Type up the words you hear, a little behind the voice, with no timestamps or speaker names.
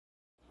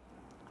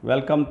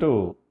Welcome to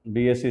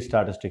BSc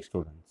Statistics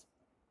students.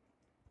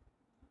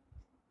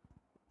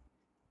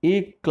 ఈ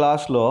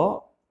క్లాస్లో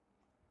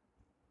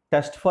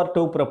test for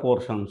two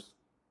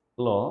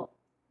ప్రపోర్షన్స్లో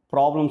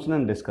problems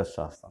నేను డిస్కస్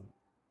చేస్తాను.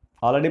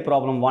 ఆల్రెడీ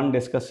ప్రాబ్లం 1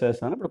 డిస్కస్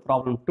చేస్తాను, ఇప్పుడు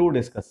ప్రాబ్లం 2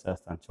 డిస్కస్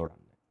చేస్తాను.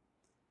 చూడండి,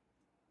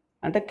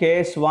 అంటే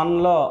కేస్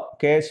 1లో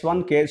కేస్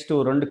 1 కేస్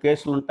 2 రెండు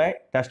కేసులు ఉంటాయి.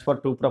 Test for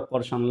two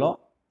ప్రపోర్షన్లో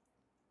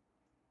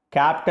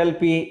capital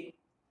P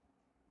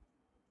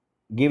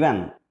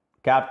given,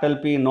 capital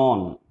P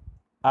known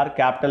or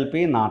capital P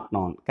not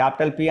known.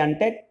 Capital P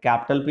అంటే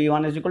capital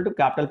P1 is equal to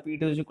capital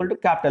P2 is equal to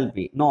capital P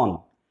known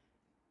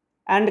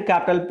and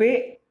capital P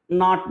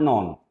not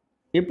known.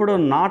 ఇప్పుడు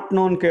not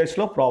known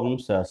కేసులో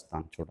problems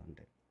చేస్తాను.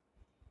 చూడండి,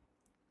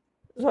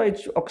 so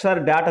ఒకసారి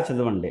data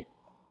చదవండి.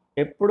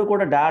 ఎప్పుడు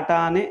కూడా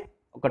డేటాని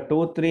ఒక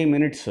 2-3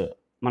 minutes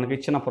మనకి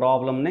ఇచ్చిన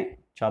ప్రాబ్లమ్ని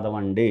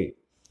చదవండి.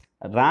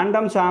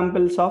 Random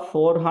samples of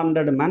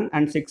 400 men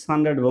and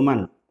 600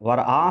 women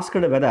were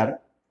asked whether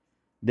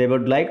they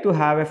would like to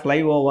have a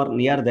flyover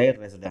near their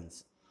residence.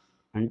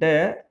 అంటే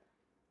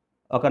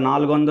ఒక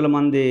 400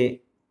 మంది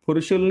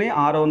పురుషుల్ని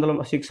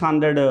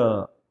 600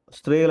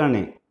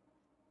 స్త్రీలని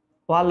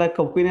వాళ్ళ యొక్క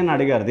ఒపీనియన్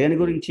అడిగారు. దేని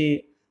గురించి?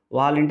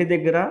 వాళ్ళ ఇంటి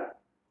దగ్గర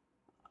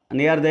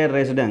నియర్ దేర్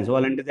రెసిడెన్స్,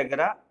 వాళ్ళ ఇంటి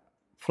దగ్గర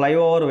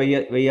ఫ్లైఓవర్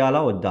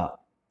వెయ్యాలా వద్దా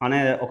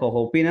అనే ఒక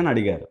ఒపీనియన్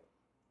అడిగారు.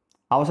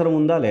 అవసరం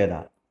ఉందా లేదా,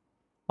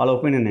 వాళ్ళ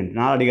ఒపీనియన్ ఏంటి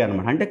నా అడిగారు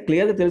అనమాట. అంటే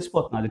క్లియర్గా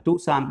తెలిసిపోతుంది అది 2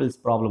 samples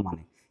ప్రాబ్లం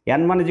అని.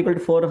 N1 is equal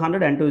to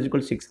 400, N2 is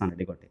equal to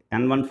 600. ఇకొకటి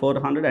N1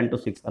 400, N2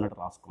 600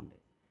 రాసుకోండి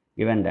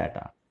గివెన్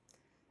డేటా.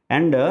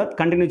 అండ్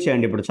కంటిన్యూ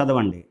చేయండి. ఇప్పుడు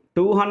చదవండి.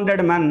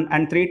 200 men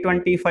and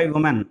 325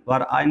 women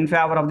were in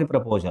favor of the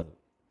proposal.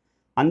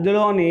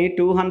 అందులోని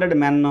 200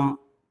 men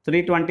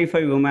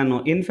 325 women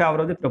in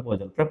favour of the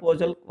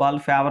proposal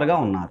వాళ్ళు ఫేవర్గా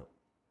ఉన్నారు.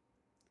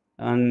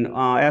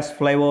 Yes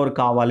flyover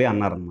కావాలి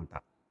అన్నారనమాట.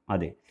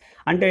 అది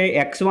అంటే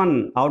X1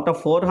 out of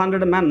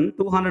 400 men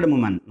 200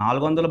 women,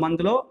 400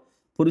 మందిలో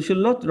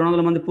పురుషుల్లో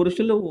 200 మంది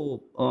పురుషులు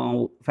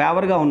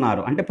ఫేవర్గా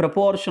ఉన్నారు. అంటే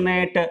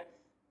ప్రపోర్షనేట్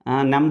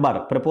నెంబర్,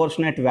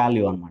 ప్రపోర్షనేట్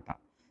వాల్యూ అనమాట.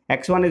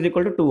 X1 is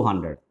equal to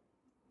 200.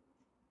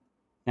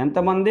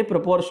 ఎంతమంది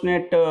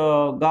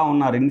ప్రపోర్షనేట్గా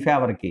ఉన్నారు ఇన్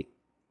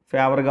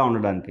ఫేవర్గా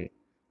ఉండడానికి?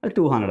 అది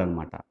 200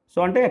 అనమాట. సో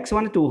అంటే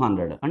X1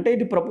 200 అంటే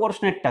ఇది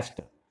ప్రపోర్షనేట్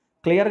టెస్ట్,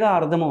 క్లియర్గా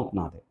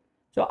అర్థమవుతున్నది.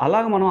 సో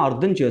అలాగ మనం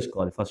అర్థం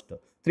చేసుకోవాలి. First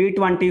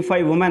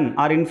 325 women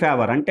are in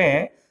favour అంటే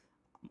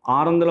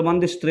 600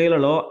 మంది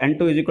స్త్రీలలో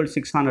N2 is equal to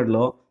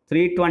 600లో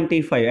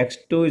 325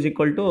 X2 is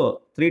equal to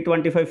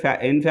 325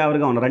 in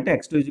ఫేవర్గా ఉన్నారు. అంటే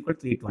X2 is equal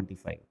to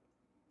 325.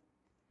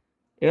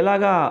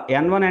 ఇలాగా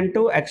N1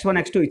 N2 X1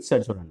 X2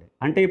 ఇచ్చాడు చూడండి.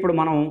 అంటే ఇప్పుడు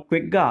మనం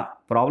క్విక్గా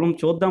ప్రాబ్లం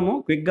చూద్దాము.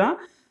 క్విక్గా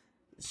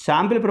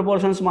శాంపిల్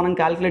ప్రపోర్షన్స్ మనం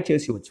క్యాలిక్యులేట్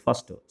చేసి వచ్చు.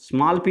 First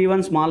small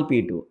p1 small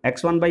p2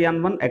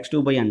 X1/N1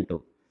 X2/N2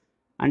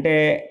 అంటే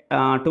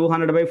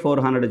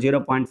 200/400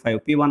 0.5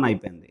 p1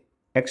 అయిపోయింది.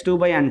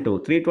 X2/N2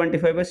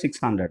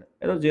 325/600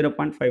 ఏదో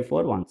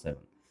 0.5417.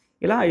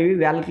 ఇలా ఇవి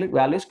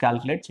వాల్యూస్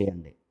క్యాలిక్యులేట్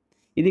చేయండి.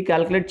 ఇది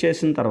క్యాలిక్యులేట్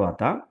చేసిన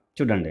తర్వాత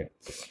చూడండి,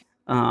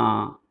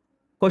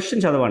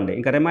 క్వశ్చన్ చదవండి.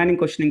 ఇంకా రిమైనింగ్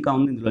క్వశ్చన్ ఇంకా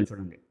ఉంది ఇందులో.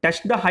 చూడండి,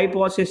 test the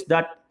hypothesis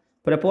that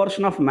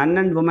proportion of men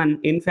and women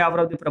in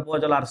favour of the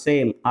proposal are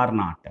same or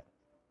not.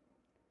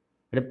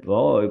 అంటే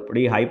ఇప్పుడు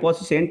ఈ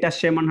హైపోథసిస్ ఏం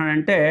test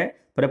చేయమంటాడంటే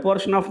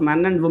proportion of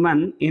men and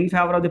women in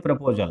favour of the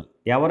proposal,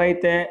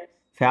 ఎవరైతే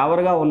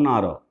ఫేవర్గా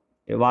ఉన్నారో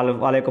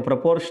వాళ్ళ యొక్క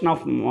proportion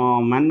of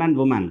men and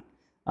women,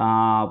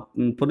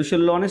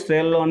 పురుషుల్లోని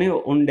స్త్రీల్లోని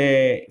ఉండే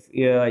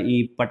ఈ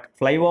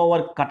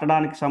ఫ్లైఓవర్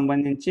కట్టడానికి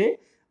సంబంధించి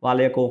వాళ్ళ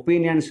యొక్క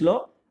ఒపీనియన్స్లో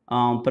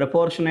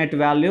ప్రపోర్షనేట్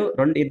వాల్యూ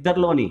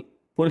ఇద్దరిలోని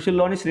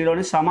పురుషుల్లోని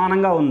స్త్రీలోని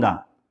సమానంగా ఉందా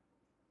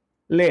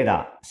లేదా,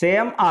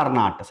 సేమ్ ఆర్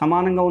నాట్,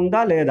 సమానంగా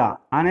ఉందా లేదా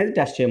అనేది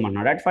టెస్ట్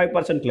చేయమన్నాడు అట్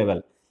 5%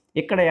 లెవెల్.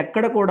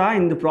 ఎక్కడ కూడా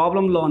ఇందు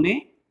ప్రాబ్లంలోని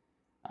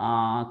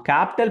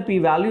క్యాపిటల్ P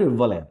వాల్యూ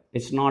ఇవ్వలేదు.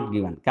 It's not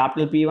given.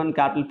 Capital P1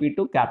 capital P2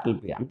 capital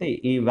P అంటే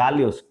ఈ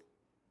వాల్యూస్,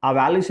 ఆ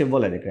వాల్యూస్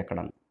ఇవ్వలేదు ఇక్కడ.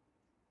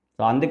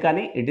 సో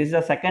అందుకని it is the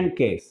second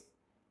case.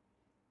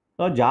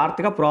 So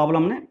జాగ్రత్తగా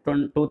ప్రాబ్లమ్ని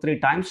 2-3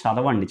 times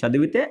చదవండి,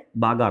 చదివితే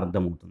బాగా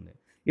అర్థమవుతుంది.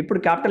 ఇప్పుడు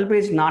capital P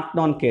is not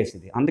known case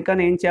ఇది.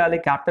 అందుకని ఏం చేయాలి,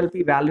 క్యాపిటల్ P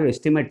వాల్యూ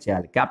ఎస్టిమేట్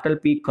చేయాలి. క్యాపిటల్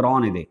P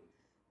క్రాన్ ఇది.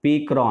 P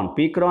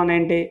క్రాన్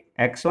ఏంటి?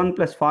 X1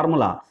 plus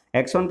formula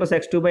X1 plus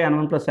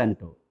X2/N1 plus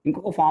N2.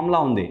 ఇంకొక ఫార్ములా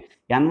ఉంది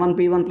N1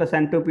 P1 plus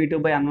N2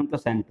 P2/N1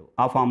 plus N2.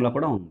 ఆ ఫార్ములా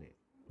కూడా ఉంది,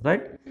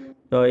 రైట్?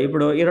 సో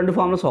ఇప్పుడు ఈ రెండు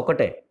ఫార్ములాస్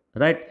ఒకటే,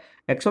 right?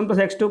 X1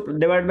 plus X2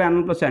 divided by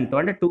N1 plus N2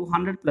 అంటే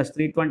 200 plus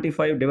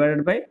 325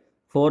 divided by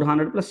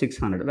 400 plus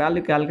 600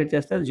 value calculate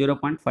చేస్తే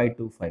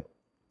 0.525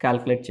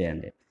 క్యాలిక్యులేట్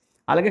చేయండి.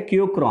 అలాగే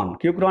క్యూ క్రాన్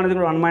ఇది కూడా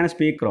 1 మైనస్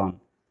P క్రాన్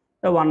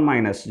 1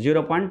 మైనస్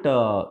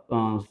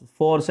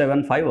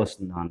 0.475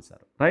 వస్తుంది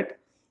ఆన్సర్, రైట్?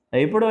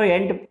 ఇప్పుడు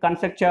ఏంటి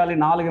కన్స్ట్రక్ట్ చేయాలి?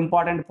 4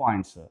 important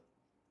points.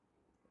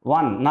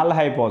 1 null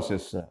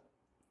hypothesis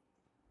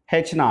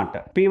H0,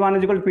 P1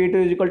 is equal to P2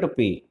 is equal to P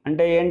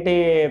అంటే ఏంటి,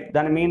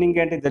 దాని మీనింగ్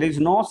ఏంటి? There is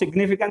no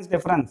significance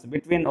difference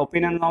between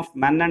opinion of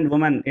men and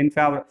women in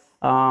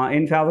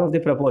favour of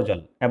the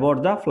proposal about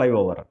the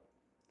flyover.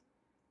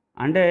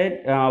 అంటే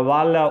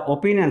వాళ్ళ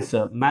opinions,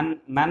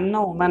 men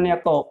women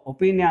యొక్క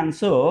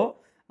opinions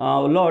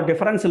లో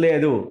difference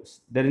లేదు,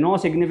 there is no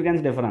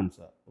significance difference.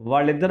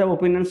 వాళ్ళిద్దరు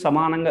ఒపీనియన్స్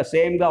సమానంగా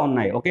సేమ్గా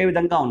ఉన్నాయి, ఒకే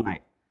విధంగా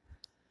ఉన్నాయి.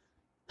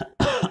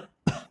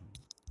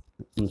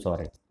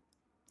 సారీ,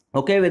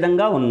 ఒకే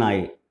విధంగా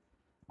ఉన్నాయి,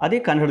 అది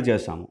కన్సిడర్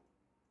చేస్తాము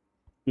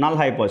నల్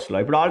హైపోసిస్లో.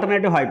 ఇప్పుడు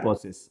alternative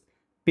హైపోసిస్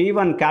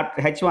P1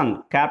 H1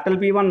 capital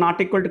P1 not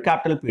equal to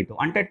capital P2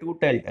 అంటే టూ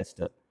టైల్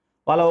టెస్ట్.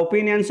 వాళ్ళ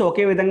ఒపీనియన్స్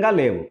ఒకే విధంగా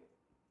లేవు,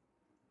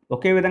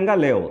 ఒకే విధంగా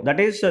లేవు.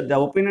 That is the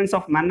opinions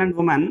of men and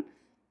women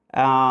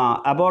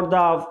about the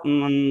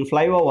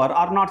flyover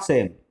are not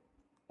same,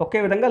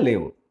 ఒకే విధంగా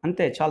లేవు,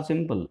 అంతే. చాలా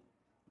సింపుల్.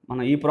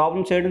 మనం ఈ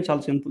ప్రాబ్లం చేయడం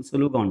చాలా సింపుల్,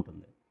 సులువుగా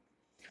ఉంటుంది.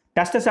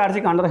 Test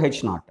statistic under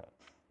H0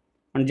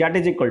 and Z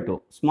is equal to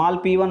small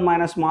p1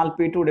 minus small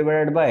p2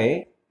 divided by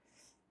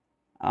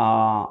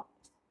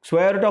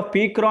square root of p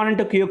cron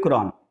into q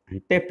cron,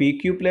 అంటే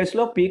pq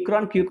ప్లేస్లో p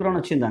cron q cron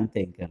వచ్చింది, అంతే,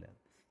 ఇంకా లేదు.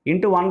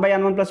 Into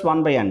 1/n1 plus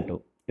 1/n2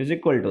 is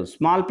equal to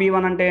small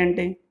p1 అంటే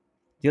ఏంటి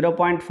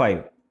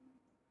 0.5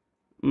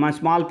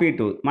 small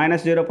p2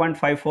 minus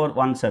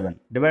 0.5417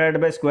 divided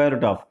by square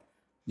root of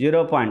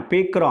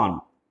p cron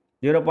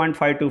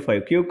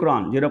 0.525 q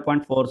cron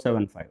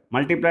 0.475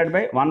 multiplied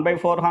by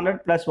 1/400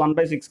 plus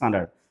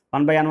 1/600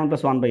 1/n1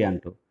 plus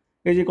 1/n2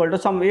 is equal to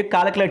some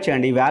calculate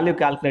చేయండి, ఈ value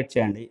calculate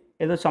చేయండి,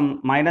 ఏదో some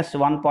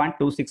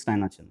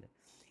 -1.269 వచ్చింది.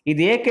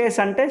 ఇది ఏ case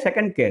అంటే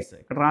second case.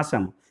 ఇక్కడ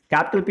రాసాము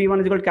capital P1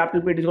 is equal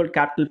capital P2 is equal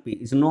capital P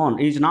is known,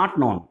 is not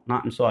known,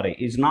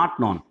 is not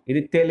known,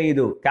 ఇది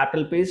తెలియదు.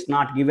 Capital P is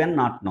not given,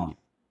 not known,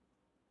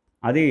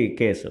 అది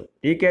case.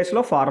 ఈ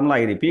కేసులో ఫార్ములా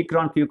ఇది P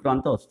cron Q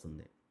cronతో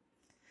వస్తుంది.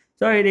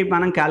 So ఇది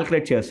మనం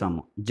calculate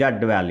చేస్తాము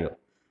జడ్ వాల్యూ.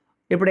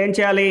 ఇప్పుడు ఏం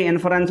చేయాలి,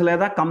 ఇన్ఫరెన్స్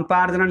లేదా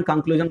కంపారిజన్ అండ్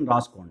కంక్లూజన్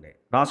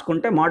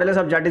రాసుకుంటే modulus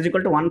of Z is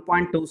equal to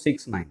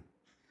 1.269.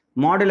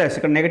 Modulus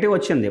ఇక్కడ నెగిటివ్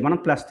వచ్చింది, మనం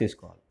ప్లస్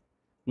తీసుకోవాలి.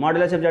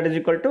 Modulus of Z is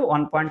equal to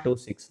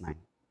 1.269.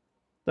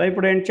 So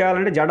ఇప్పుడు ఏం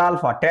చేయాలంటే జడ్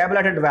ఆల్ఫా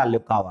టాబ్లెటెడ్ వాల్యూ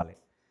కావాలి.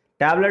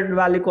 టాబ్లెటెడ్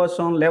వాల్యూ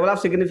కోసం లెవెల్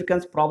ఆఫ్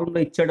సిగ్నిఫికెన్స్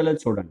ప్రాబ్లంలో ఇచ్చాడో లేదు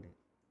చూడండి.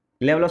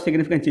 లెవెల్ ఆఫ్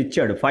సిగ్నిఫికెన్స్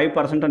ఇచ్చాడు,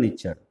 5% అని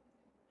ఇచ్చాడు,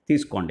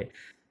 తీసుకోండి.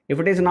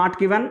 If it is not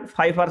given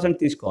 5%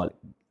 తీసుకోవాలి.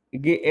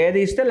 ఏది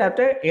ఇస్తే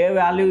లేకపోతే ఏ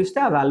వాల్యూ ఇస్తే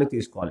ఆ వాల్యూ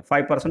తీసుకోవాలి.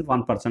 5%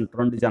 1%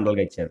 రెండు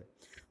జనరల్గా ఇచ్చేవి.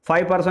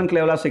 5%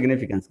 level of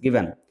significance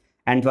given.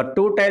 And for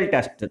two tile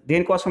test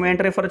దీనికోసం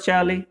ఏంటి రిఫర్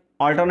చేయాలి,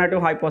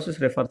 ఆల్టర్నేటివ్ హైపోసిస్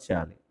రిఫర్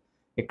చేయాలి.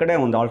 ఇక్కడే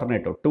ఉంది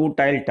alternative, two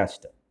tile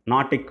test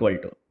not equal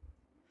to.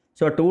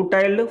 So two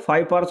tailed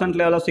 5%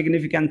 level of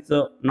significance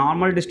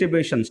normal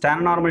distribution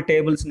standard normal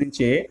tables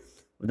నుంచి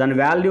దాని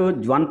value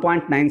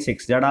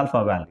 1.96 Z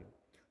alpha value.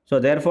 So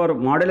there far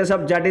modulus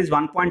of Z is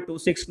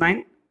 1.269,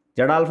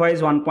 Z alpha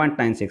is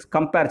 1.96.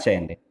 Compare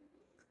చేయండి.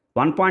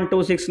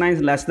 1.269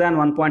 is less than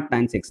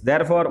 1.96.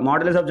 Therefore,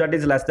 modulus of Z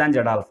is less than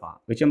Z alpha,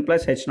 which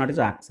implies H0 is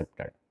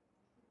accepted.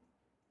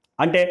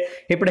 అంటే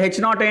ఇప్పుడు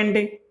H0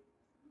 ఏంటి?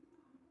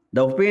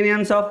 The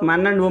opinions of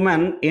men and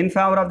women in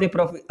favor of the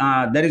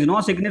there is no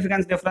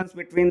significant difference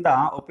between the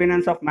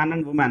opinions of men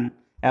and women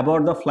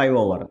about the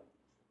flyover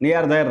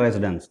near their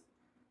residence.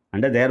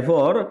 And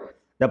therefore,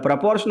 the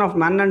proportion of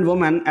men and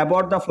women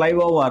about the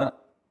flyover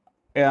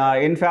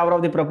in favor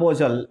of the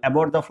proposal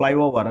about the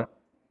flyover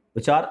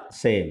which are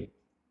same.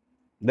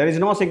 There is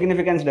no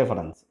significance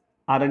difference.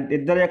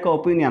 ఇద్దరి యొక్క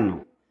opinion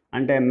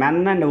అంటే men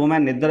and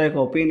women ఇద్దరి యొక్క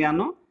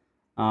opinion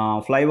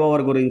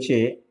flyover గురించి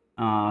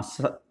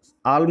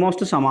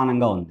almost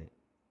సమానంగా ఉంది,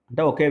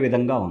 అంటే ఒకే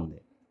విధంగా ఉంది.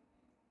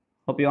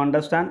 Hope you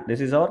understand.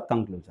 This is our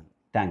conclusion.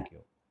 Thank you.